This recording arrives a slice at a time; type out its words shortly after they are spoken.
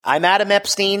I'm Adam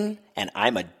Epstein, and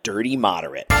I'm a dirty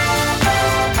moderate.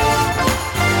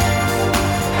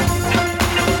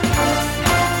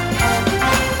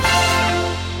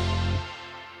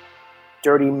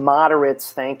 Dirty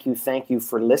moderates, thank you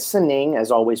for listening.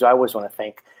 As always, I always want to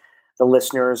thank the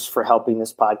listeners for helping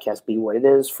this podcast be what it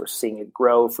is, for seeing it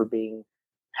grow,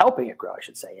 helping it grow, I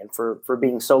should say, and for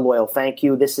being so loyal. Thank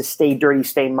you. This is Stay Dirty,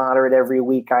 Stay Moderate. Every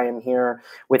week I am here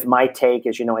with my take.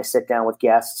 As you know, I sit down with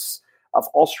guests of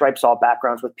all stripes, all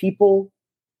backgrounds, with people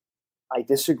I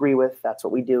disagree with. That's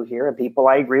what we do here. And people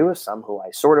I agree with, some who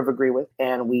I sort of agree with.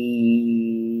 And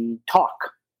we talk,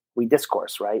 we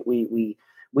discourse, right? We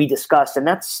discuss, and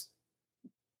that's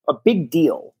a big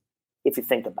deal if you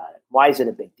think about it. Why is it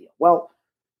a big deal? Well,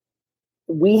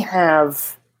 we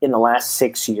have, in the last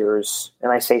 6 years,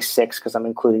 and I say 6 because I'm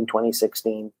including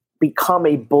 2016, become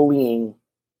a bullying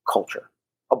culture,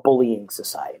 a bullying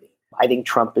society. I think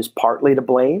Trump is partly to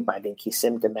blame. I think he's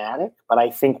symptomatic, but I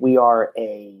think we are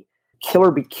a kill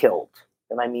or be killed.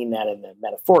 And I mean that in the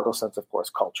metaphorical sense, of course,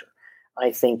 culture.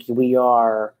 I think we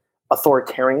are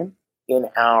authoritarian in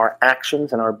our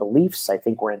actions and our beliefs. I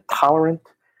think we're intolerant.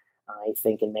 I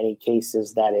think in many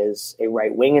cases that is a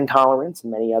right-wing intolerance. In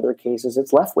many other cases,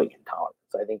 it's left-wing intolerance.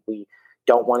 I think we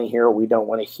don't want to hear what we don't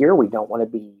want to hear. We don't want to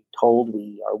be told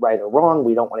we are right or wrong.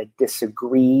 We don't want to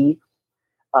disagree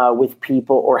with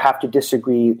people, or have to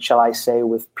disagree, shall I say,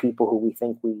 with people who we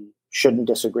think we shouldn't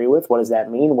disagree with. What does that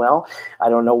mean? Well, I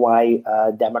don't know why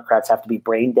Democrats have to be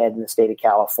brain dead in the state of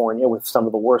California with some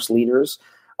of the worst leaders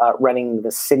running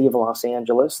the city of Los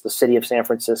Angeles, the city of San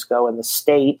Francisco, and the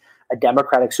state, a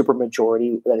Democratic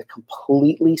supermajority that is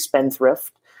completely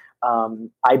spendthrift,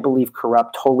 I believe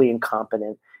corrupt, totally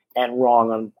incompetent, and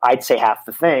wrong on, I'd say, half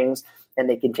the things, and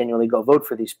they continually go vote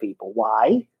for these people.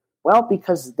 Why? Well,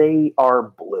 because they are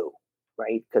blue,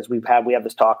 right? Because we have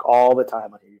this talk all the time.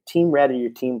 Your team red or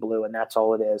your team blue, and that's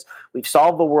all it is. We've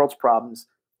solved the world's problems.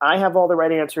 I have all the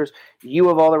right answers. You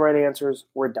have all the right answers.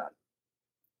 We're done.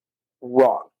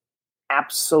 Wrong.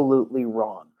 Absolutely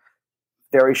wrong.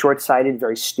 Very short-sighted,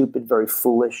 very stupid, very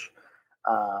foolish,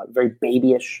 very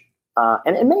babyish,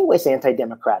 and in many ways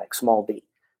anti-democratic, small d,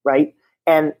 right?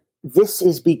 And this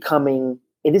is becoming,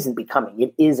 it isn't becoming,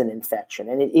 it is an infection,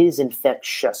 and it is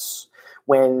infectious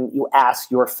when you ask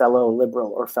your fellow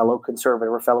liberal or fellow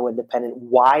conservative or fellow independent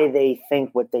why they think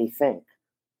what they think.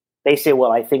 They say,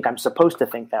 well, I think I'm supposed to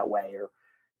think that way, or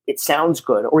it sounds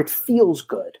good, or it feels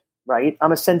good, right?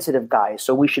 I'm a sensitive guy,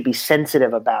 so we should be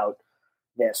sensitive about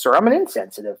this, or I'm an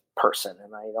insensitive person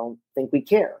and I don't think we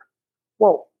care.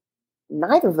 Well,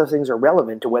 neither of those things are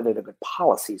relevant to whether they're good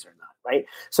policies or not, right?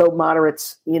 So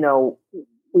moderates,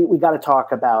 we got to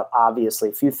talk about, obviously,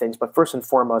 a few things, but first and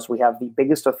foremost, we have the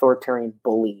biggest authoritarian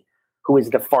bully who is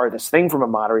the farthest thing from a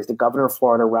moderate, is the governor of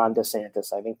Florida, Ron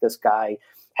DeSantis. I think this guy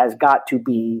has got to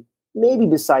be, maybe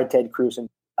beside Ted Cruz and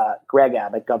Greg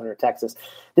Abbott, governor of Texas,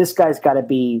 this guy's got to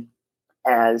be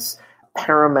as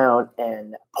paramount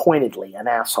and pointedly an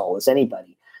asshole as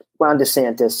anybody. Ron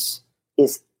DeSantis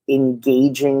is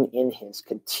engaging in his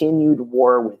continued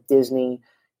war with Disney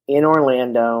in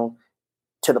Orlando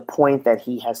to the point that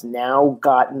he has now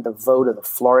gotten the vote of the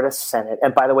Florida Senate.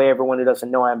 And by the way, everyone who doesn't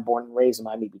know, I'm born and raised in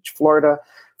Miami Beach, Florida.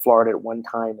 Florida at one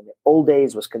time in the old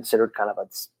days was considered kind of a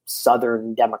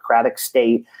southern democratic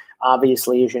state.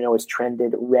 Obviously, as you know, it's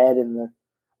trended red in the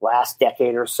last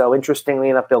decade or so. Interestingly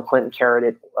enough, Bill Clinton carried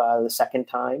it the second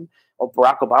time. Well,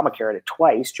 Barack Obama carried it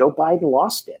twice. Joe Biden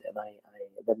lost it. And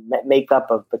the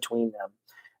makeup of between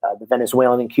the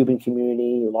Venezuelan and Cuban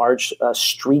community, large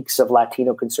streaks of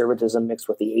Latino conservatism mixed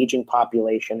with the aging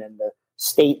population, and the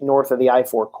state north of the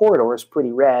I-4 corridor is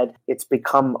pretty red. It's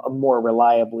become a more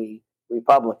reliably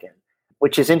Republican,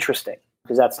 which is interesting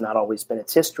because that's not always been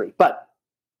its history. But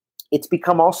it's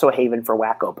become also a haven for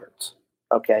wacko birds.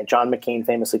 Okay, John McCain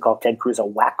famously called Ted Cruz a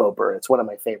wacko bird. It's one of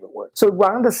my favorite words. So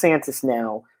Ron DeSantis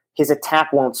now, his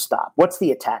attack won't stop. What's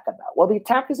the attack about? Well, the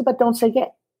attack is about don't say gay.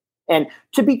 And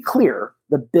to be clear,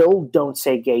 the bill Don't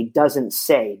Say Gay doesn't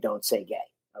say don't say gay.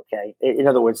 Okay, in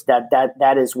other words,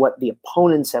 that is what the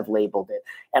opponents have labeled it,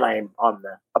 and I am on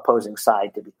the opposing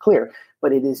side, to be clear.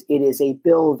 But it is a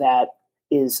bill that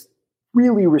is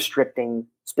really restricting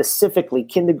specifically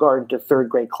kindergarten to third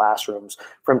grade classrooms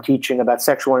from teaching about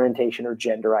sexual orientation or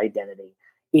gender identity.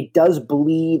 It does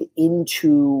bleed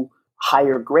into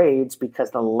higher grades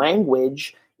because the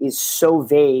language is so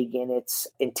vague in its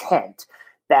intent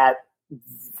that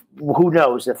who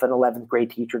knows if an 11th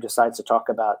grade teacher decides to talk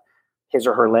about his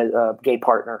or her gay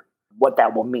partner, what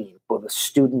that will mean. Will the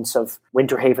students of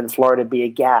Winter Haven, Florida be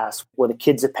aghast? Will the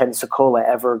kids of Pensacola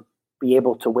ever be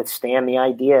able to withstand the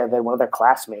idea that one of their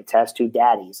classmates has two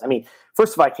daddies. I mean,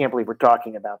 first of all, I can't believe we're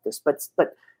talking about this, but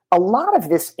a lot of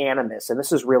this animus, and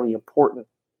this is really important,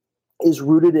 is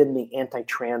rooted in the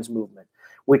anti-trans movement,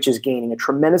 which is gaining a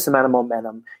tremendous amount of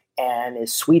momentum and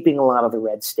is sweeping a lot of the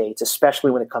red states, especially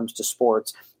when it comes to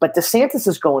sports. But DeSantis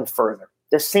is going further.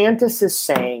 DeSantis is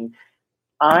saying,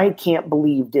 I can't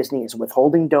believe Disney is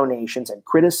withholding donations and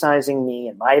criticizing me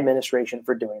and my administration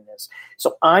for doing this.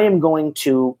 So I am going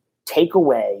to take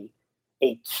away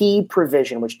a key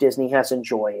provision which Disney has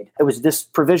enjoyed. It was this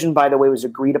provision, by the way, was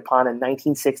agreed upon in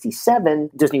 1967.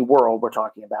 Disney World, we're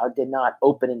talking about, did not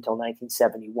open until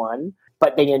 1971,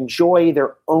 but they enjoy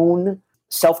their own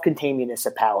self-contained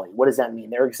municipality. What does that mean?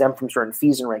 They're exempt from certain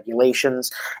fees and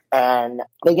regulations, and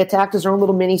they get to act as their own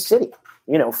little mini city,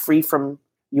 free from,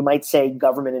 you might say,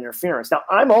 government interference. Now,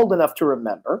 I'm old enough to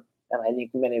remember, and I think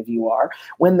many of you are,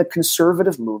 when the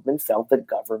conservative movement felt that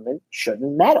government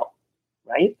shouldn't meddle,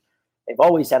 right? They've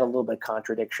always had a little bit of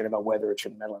contradiction about whether it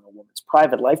should meddle in a woman's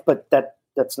private life, but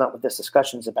that's not what this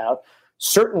discussion is about.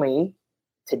 Certainly,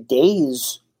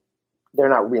 they're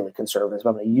not really conservatives, but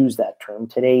I'm going to use that term.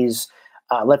 Today's,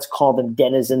 let's call them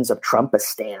denizens of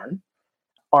Trumpistan,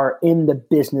 are in the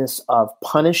business of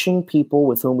punishing people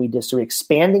with whom we disagree,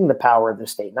 expanding the power of the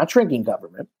state, not shrinking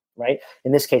government, right?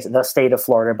 In this case, the state of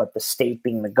Florida, but the state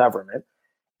being the government,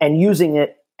 and using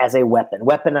it as a weapon,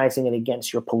 weaponizing it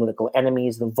against your political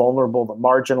enemies, the vulnerable, the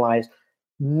marginalized,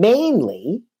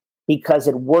 mainly because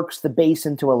it works the base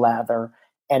into a lather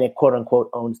and it, quote unquote,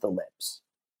 owns the libs.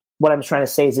 What I'm trying to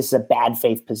say is this is a bad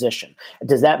faith position.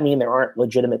 Does that mean there aren't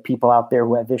legitimate people out there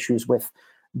who have issues with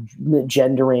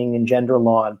gendering and gender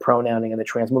law and pronouncing and the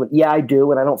trans movement? Yeah, I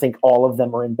do. And I don't think all of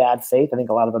them are in bad faith. I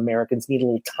think a lot of Americans need a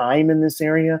little time in this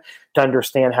area to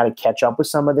understand how to catch up with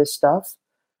some of this stuff.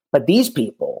 But these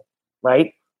people,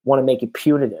 right, want to make it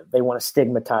punitive. They want to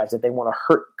stigmatize it. They want to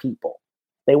hurt people.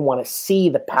 They want to see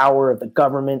the power of the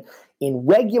government in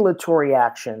regulatory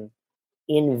action,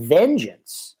 in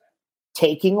vengeance,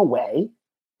 taking away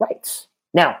rights.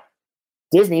 Now,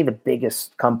 Disney, the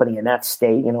biggest company in that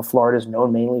state, Florida is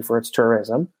known mainly for its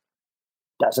tourism,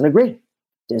 doesn't agree.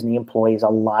 Disney employs a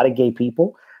lot of gay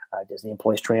people. Disney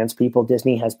employs trans people.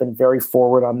 Disney has been very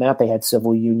forward on that. They had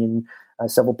civil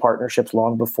partnerships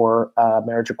long before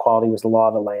marriage equality was the law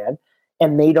of the land.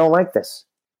 And they don't like this.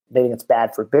 They think it's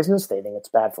bad for business. They think it's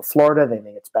bad for Florida. They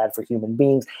think it's bad for human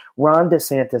beings. Ron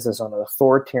DeSantis is on an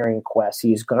authoritarian quest.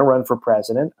 He's going to run for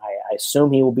president. I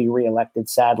assume he will be reelected,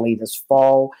 sadly, this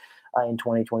fall in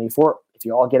 2024. If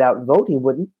you all get out and vote, he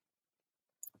wouldn't.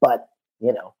 But,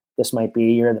 this might be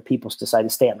a year that people decide to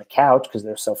stay on the couch because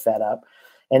they're so fed up.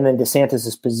 And then DeSantis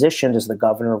is positioned as the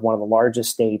governor of one of the largest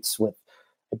states with,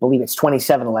 I believe it's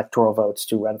 27 electoral votes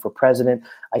to run for president.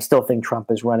 I still think Trump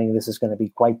is running. This is going to be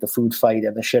quite the food fight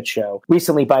and the shit show.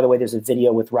 Recently, by the way, there's a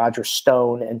video with Roger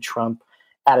Stone and Trump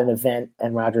at an event,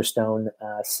 and Roger Stone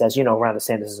says, Ron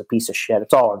DeSantis is a piece of shit.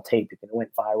 It's all on tape. It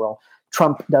went viral.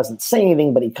 Trump doesn't say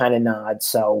anything, but he kind of nods.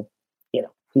 So,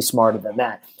 he's smarter than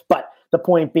that. But the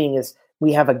point being is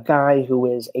we have a guy who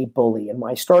is a bully. And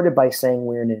I started by saying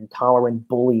we're in an intolerant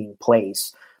bullying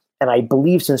place. And I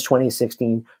believe since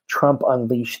 2016, Trump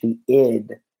unleashed the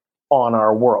id on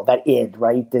our world. That id,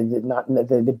 right?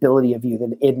 The ability of you,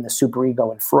 the id and the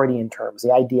superego in Freudian terms,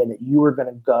 the idea that you are going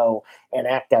to go and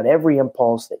act out every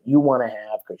impulse that you want to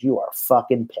have because you are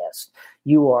fucking pissed.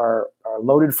 You are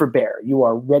loaded for bear. You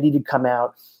are ready to come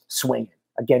out swinging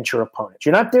against your opponents.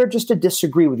 You're not there just to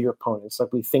disagree with your opponents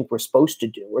like we think we're supposed to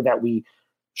do or that we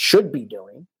should be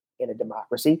doing in a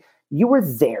democracy. You are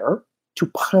there to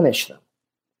punish them.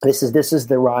 This is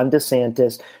the Ron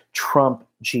DeSantis Trump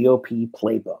GOP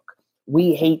playbook.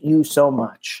 We hate you so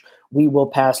much. We will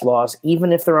pass laws,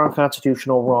 even if they're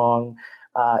unconstitutional, wrong,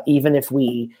 even if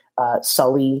we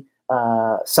sully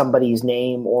somebody's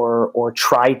name or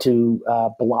try to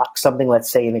block something,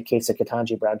 let's say in the case of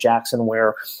Ketanji Brown Jackson,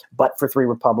 where but for 3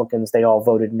 Republicans, they all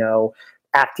voted no,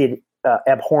 acted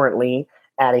abhorrently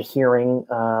at a hearing,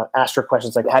 asked her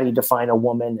questions like, how do you define a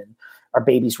woman? And our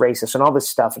baby's racist and all this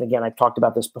stuff. And again, I've talked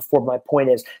about this before. My point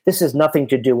is, this has nothing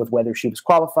to do with whether she was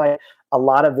qualified. A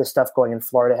lot of this stuff going in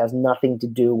Florida has nothing to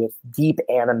do with deep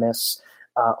animus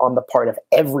on the part of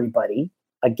everybody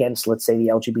against, let's say, the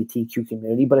LGBTQ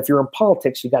community. But if you're in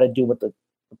politics, you got to do what the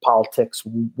politics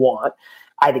want.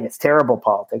 I think it's terrible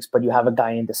politics, but you have a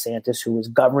guy in DeSantis who is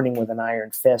governing with an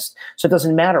iron fist. So it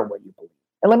doesn't matter what you believe.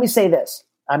 And let me say this.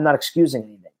 I'm not excusing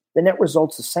anything. The net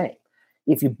result's the same.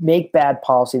 If you make bad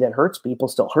policy that hurts people,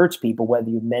 still hurts people, whether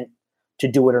you meant to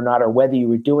do it or not, or whether you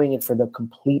were doing it for the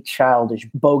complete childish,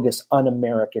 bogus,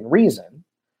 un-American reason,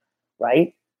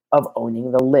 right, of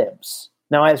owning the libs.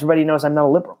 Now, as everybody knows, I'm not a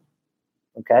liberal.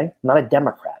 Okay. I'm not a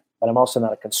Democrat, but I'm also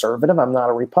not a conservative. I'm not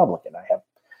a Republican.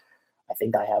 I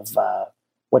think I have,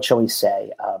 what shall we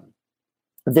say,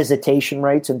 visitation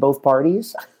rights in both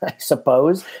parties, I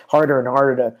suppose. Harder and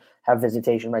harder to have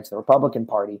visitation rights in the Republican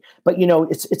Party. But,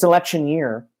 it's election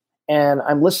year, and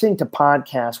I'm listening to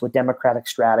podcasts with Democratic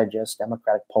strategists,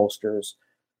 Democratic pollsters.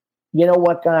 You know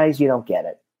what, guys? You don't get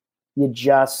it. You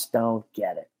just don't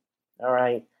get it. All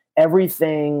right.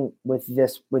 Everything with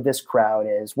this crowd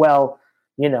is, well,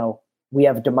 we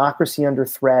have democracy under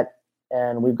threat,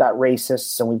 and we've got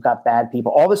racists and we've got bad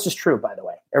people. All this is true, by the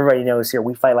way. Everybody knows here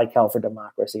we fight like hell for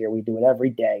democracy here. We do it every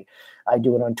day. I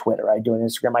do it on Twitter. I do it on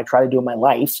Instagram. I try to do it in my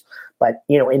life, but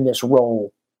in this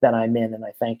role that I'm in, and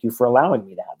I thank you for allowing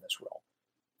me to have this role.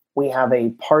 We have a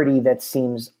party that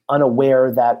seems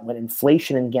unaware that when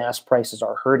inflation and gas prices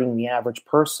are hurting the average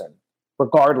person,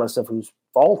 regardless of whose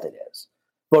fault it is,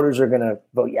 voters are going to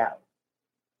vote you out.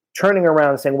 Turning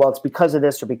around and saying, well, it's because of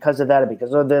this or because of that or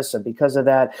because of this or because of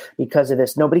that, because of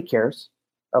this. Nobody cares.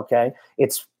 Okay.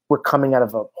 We're coming out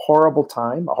of a horrible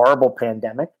time, a horrible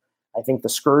pandemic. I think the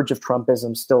scourge of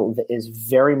Trumpism still is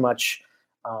very much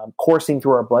coursing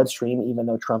through our bloodstream, even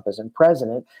though Trump isn't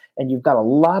president. And you've got a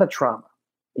lot of trauma.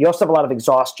 You also have a lot of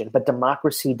exhaustion, but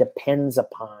democracy depends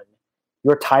upon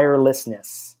your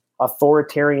tirelessness.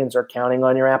 Authoritarians are counting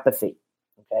on your apathy.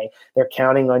 Okay, they're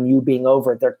counting on you being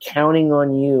over it. They're counting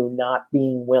on you not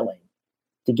being willing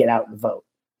to get out and vote.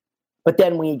 But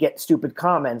then when you get stupid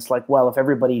comments like, well, if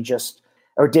everybody just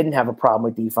or didn't have a problem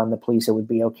with defund the police, it would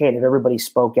be okay. And if everybody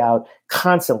spoke out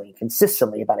constantly,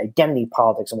 consistently about identity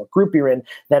politics and what group you're in,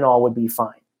 then all would be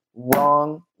fine.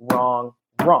 Wrong, wrong,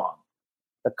 wrong.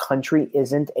 The country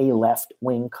isn't a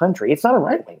left-wing country. It's not a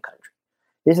right-wing country.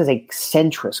 This is a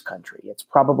centrist country. It's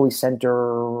probably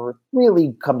center,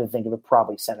 really come to think of it,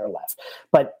 probably center left.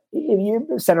 But if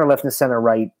you're center left and center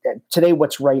right, today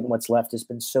what's right and what's left has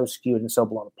been so skewed and so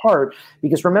blown apart.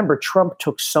 Because remember, Trump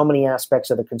took so many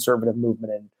aspects of the conservative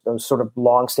movement and those sort of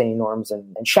long-standing norms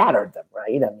and shattered them,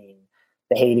 right? I mean,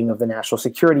 the hating of the national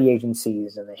security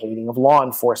agencies and the hating of law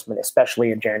enforcement,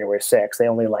 especially in January 6th. They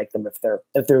only like them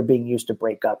if they're being used to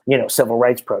break up, civil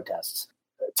rights protests,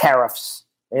 tariffs,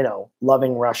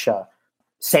 loving Russia,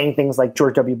 saying things like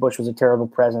George W. Bush was a terrible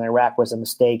president, Iraq was a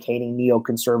mistake, hating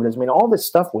neoconservatives. I mean, all this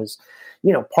stuff was,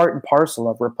 part and parcel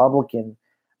of Republican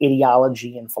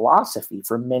ideology and philosophy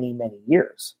for many, many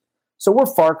years. So we're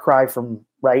far cry from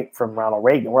Ronald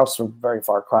Reagan. We're also very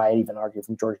far cry, I'd even argue,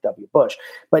 from George W. Bush.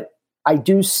 But I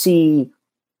do see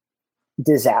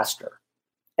disaster.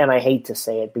 And I hate to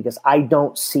say it because I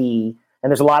don't see,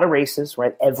 and there's a lot of races,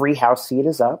 right? Every House seat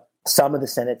is up. Some of the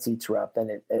Senate seats are up,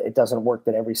 and it doesn't work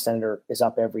that every senator is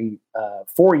up every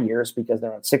 4 years because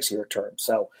they're on 6-year terms.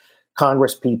 So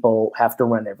Congress people have to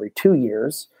run every 2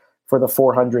 years for the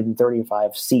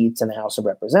 435 seats in the House of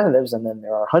Representatives, and then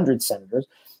there are 100 senators,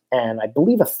 and I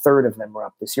believe a third of them are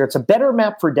up this year. It's a better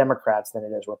map for Democrats than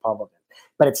it is Republicans,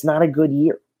 but it's not a good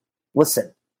year.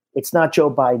 Listen, it's not Joe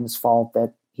Biden's fault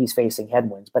that he's facing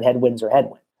headwinds, but headwinds are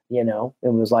headwinds.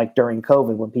 It was like during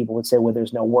COVID when people would say, well,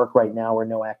 there's no work right now or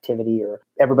no activity or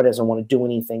everybody doesn't want to do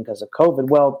anything because of COVID.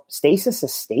 Well, stasis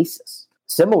is stasis.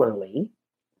 Similarly,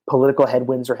 political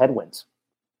headwinds are headwinds.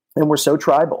 And we're so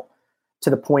tribal to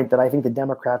the point that I think the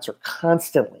Democrats are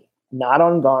constantly not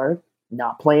on guard,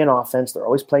 not playing offense. They're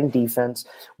always playing defense.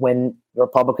 When the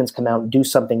Republicans come out and do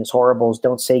something as horrible as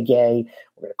don't say gay,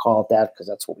 we're going to call it that because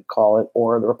that's what we call it.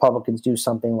 Or the Republicans do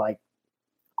something like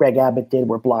Greg Abbott did,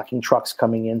 we're blocking trucks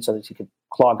coming in so that you could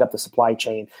clog up the supply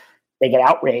chain. They get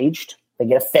outraged. They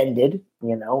get offended.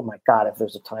 My God, if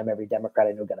there's a time every Democrat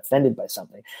I know got offended by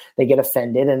something, they get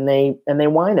offended and they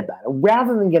whine about it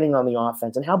rather than getting on the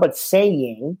offense. And how about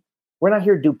saying, we're not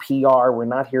here to do PR. We're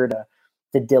not here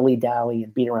to dilly-dally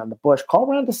and beat around the bush. Call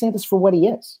Ron DeSantis for what he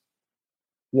is.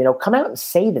 Come out and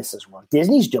say this is wrong.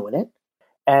 Disney's doing it.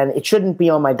 And it shouldn't be,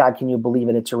 oh my God, can you believe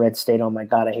it? It's a red state. Oh my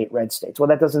God, I hate red states. Well,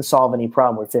 that doesn't solve any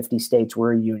problem. We're 50 states.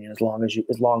 We're a union as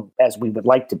long as we would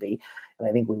like to be. And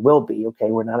I think we will be.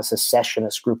 Okay, we're not a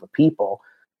secessionist group of people.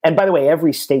 And by the way,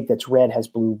 every state that's red has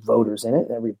blue voters in it.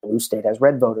 And every blue state has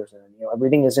red voters in it.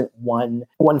 Everything isn't one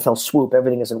fell swoop.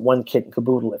 Everything isn't one kit and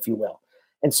caboodle, if you will.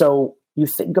 And so you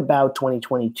think about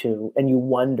 2022 and you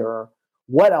wonder,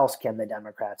 what else can the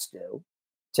Democrats do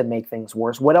to make things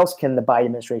worse? What else can the Biden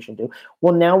administration do?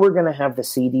 Well, now we're going to have the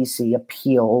CDC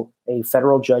appeal a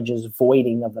federal judge's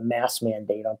voiding of the mask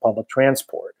mandate on public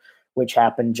transport, which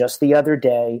happened just the other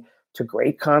day to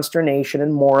great consternation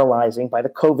and moralizing by the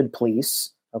COVID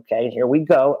police. Okay, and here we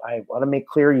go. I want to make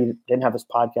clear you didn't have this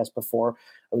podcast before.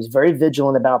 I was very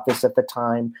vigilant about this at the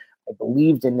time. I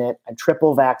believed in it. I'm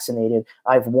triple vaccinated.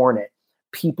 I've worn it.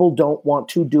 People don't want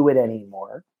to do it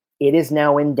anymore. It is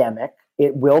now endemic.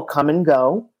 It will come and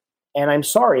go. And I'm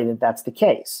sorry that that's the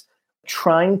case.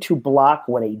 Trying to block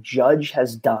what a judge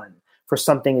has done for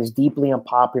something as deeply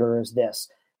unpopular as this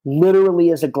literally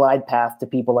is a glide path to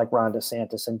people like Ron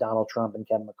DeSantis and Donald Trump and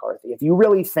Kevin McCarthy. If you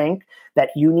really think that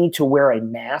you need to wear a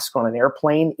mask on an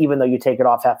airplane, even though you take it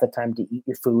off half the time to eat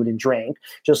your food and drink,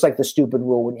 just like the stupid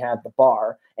rule when you have the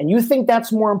bar, and you think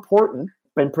that's more important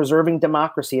than preserving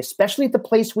democracy, especially at the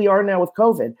place we are now with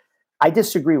COVID, I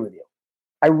disagree with you.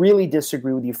 I really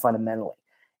disagree with you fundamentally.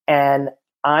 And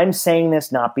I'm saying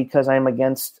this not because I'm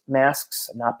against masks,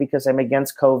 not because I'm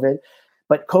against COVID,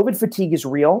 but COVID fatigue is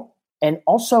real. And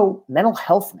also mental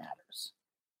health matters.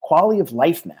 Quality of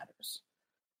life matters.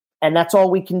 And that's all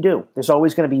we can do. There's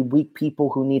always going to be weak people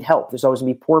who need help. There's always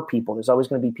going to be poor people. There's always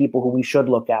going to be people who we should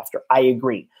look after. I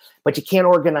agree. But you can't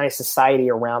organize society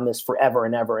around this forever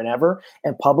and ever and ever.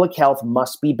 And public health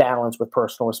must be balanced with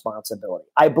personal responsibility.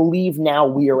 I believe now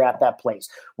we are at that place.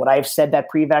 Would I have said that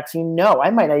pre-vaccine? No,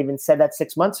 I might not even said that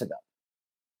 6 months ago.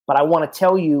 But I want to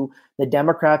tell you the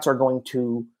Democrats are going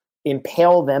to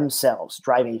impale themselves,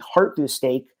 drive a heart through the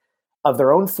stake of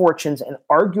their own fortunes and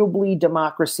arguably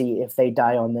democracy if they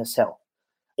die on this hill.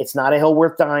 It's not a hill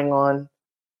worth dying on.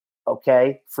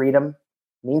 Okay, freedom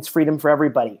means freedom for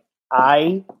everybody.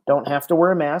 I don't have to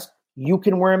wear a mask. You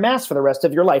can wear a mask for the rest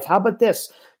of your life. How about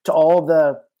this to all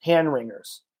the hand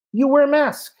wringers? You wear a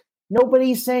mask.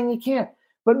 Nobody's saying you can't.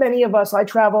 But many of us, I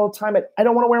travel all the time. I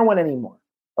don't want to wear one anymore.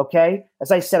 Okay?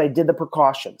 As I said, I did the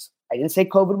precautions. I didn't say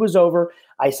COVID was over.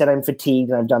 I said I'm fatigued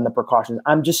and I've done the precautions.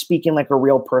 I'm just speaking like a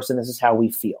real person. This is how we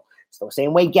feel. It's the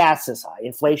same way gas is high,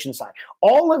 inflation's high.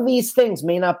 All of these things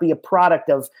may not be a product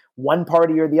of one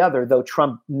party or the other, though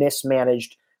Trump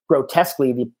mismanaged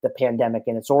grotesquely the pandemic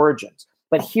and its origins.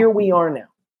 But here we are now.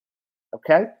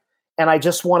 Okay? And I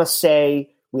just want to say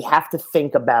we have to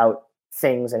think about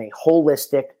things in a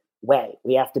holistic way.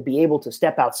 We have to be able to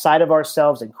step outside of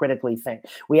ourselves and critically think.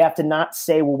 We have to not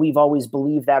say, well, we've always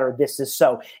believed that or this is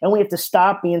so. And we have to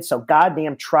stop being so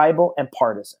goddamn tribal and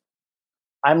partisan.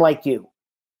 I'm like you.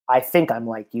 I think I'm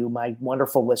like you, my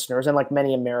wonderful listeners, and like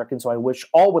many Americans who I wish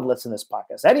all would listen to this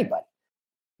podcast. Anybody.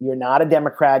 You're not a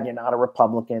Democrat. You're not a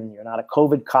Republican. You're not a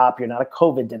COVID cop. You're not a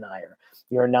COVID denier.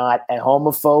 You're not a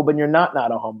homophobe and you're not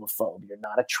a homophobe. You're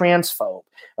not a transphobe.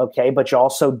 Okay. But you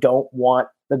also don't want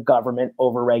the government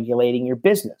overregulating your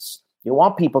business. You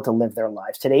want people to live their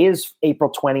lives. Today is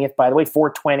April 20th, by the way,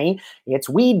 420. It's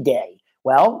Weed Day.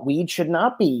 Well, weed should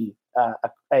not be,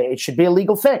 it should be a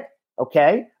legal thing.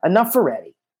 Okay. Enough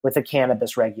already with the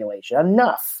cannabis regulation.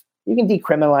 Enough. You can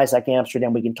decriminalize like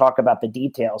Amsterdam. We can talk about the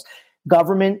details.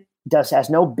 Government has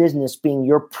no business being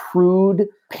your prude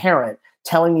parent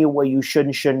telling you what you should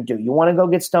and shouldn't do. You want to go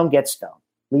get stoned? Get stoned.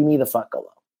 Leave me the fuck alone,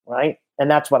 right? And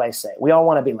that's what I say. We all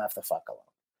want to be left the fuck alone.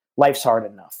 Life's hard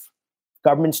enough.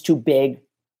 Government's too big.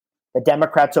 The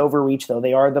Democrats overreach, though.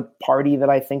 They are the party that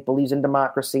I think believes in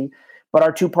democracy. But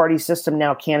our two-party system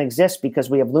now can't exist because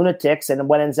we have lunatics. And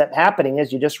what ends up happening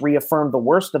is you just reaffirm the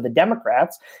worst of the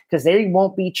Democrats because they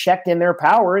won't be checked in their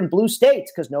power in blue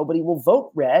states because nobody will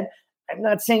vote red. I'm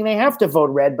not saying they have to vote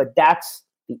red, but that's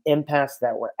the impasse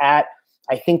that we're at.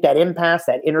 I think that impasse,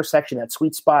 that intersection, that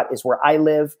sweet spot is where I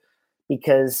live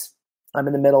because I'm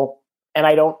in the middle. And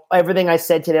everything I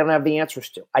said today, I don't have the answers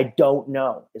to. I don't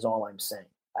know is all I'm saying.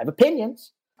 I have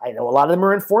opinions. I know a lot of them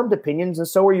are informed opinions and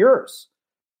so are yours.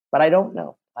 But I don't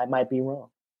know. I might be wrong.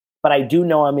 But I do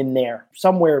know I'm in there,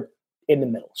 somewhere in the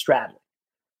middle, straddling.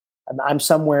 I'm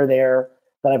somewhere there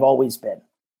that I've always been.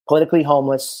 Politically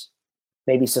homeless,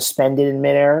 maybe suspended in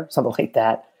midair, something like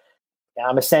that.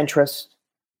 I'm a centrist.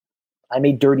 I'm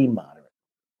a dirty moderate.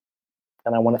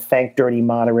 And I want to thank dirty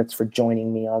moderates for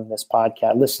joining me on this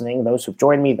podcast, listening, those who've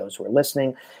joined me, those who are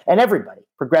listening, and everybody,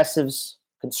 progressives,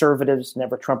 conservatives,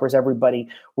 never Trumpers, everybody.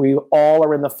 We all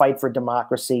are in the fight for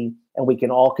democracy, and we can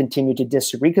all continue to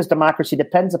disagree because democracy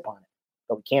depends upon it.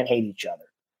 But we can't hate each other.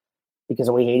 Because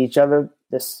if we hate each other,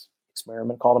 this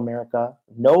experiment called America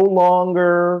no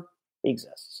longer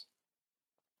exists.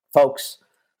 Folks,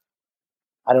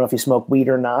 I don't know if you smoke weed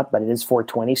or not, but it is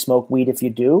 420. Smoke weed if you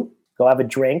do. Go have a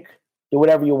drink. Do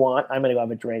whatever you want. I'm going to go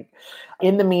have a drink.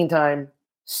 In the meantime,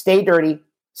 stay dirty,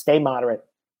 stay moderate.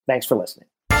 Thanks for listening.